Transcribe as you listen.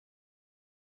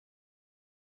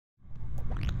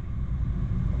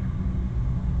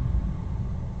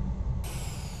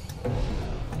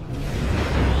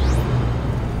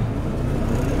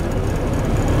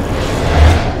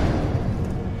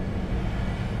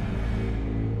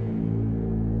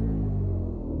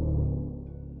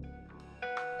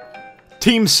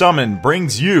Team Summon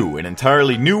brings you an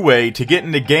entirely new way to get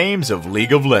into games of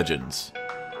League of Legends.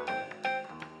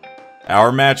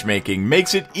 Our matchmaking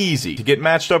makes it easy to get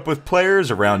matched up with players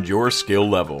around your skill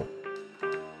level.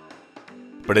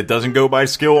 But it doesn't go by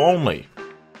skill only.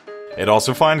 It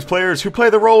also finds players who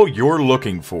play the role you're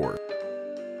looking for,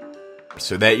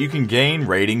 so that you can gain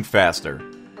rating faster.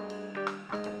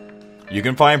 You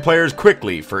can find players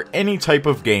quickly for any type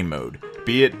of game mode,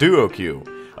 be it duo queue,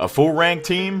 a full rank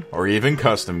team, or even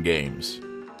custom games.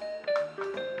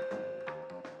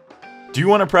 Do you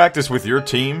want to practice with your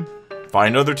team?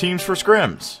 Find other teams for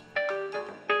scrims.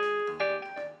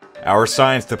 Our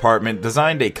science department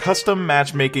designed a custom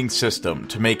matchmaking system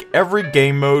to make every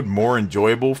game mode more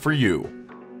enjoyable for you.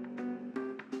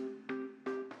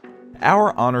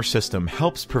 Our honor system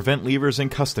helps prevent leavers in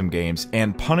custom games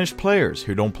and punish players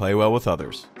who don't play well with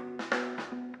others.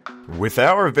 With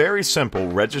our very simple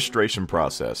registration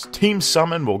process, Team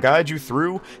Summon will guide you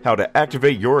through how to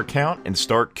activate your account and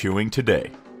start queuing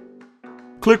today.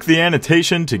 Click the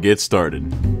annotation to get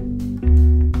started.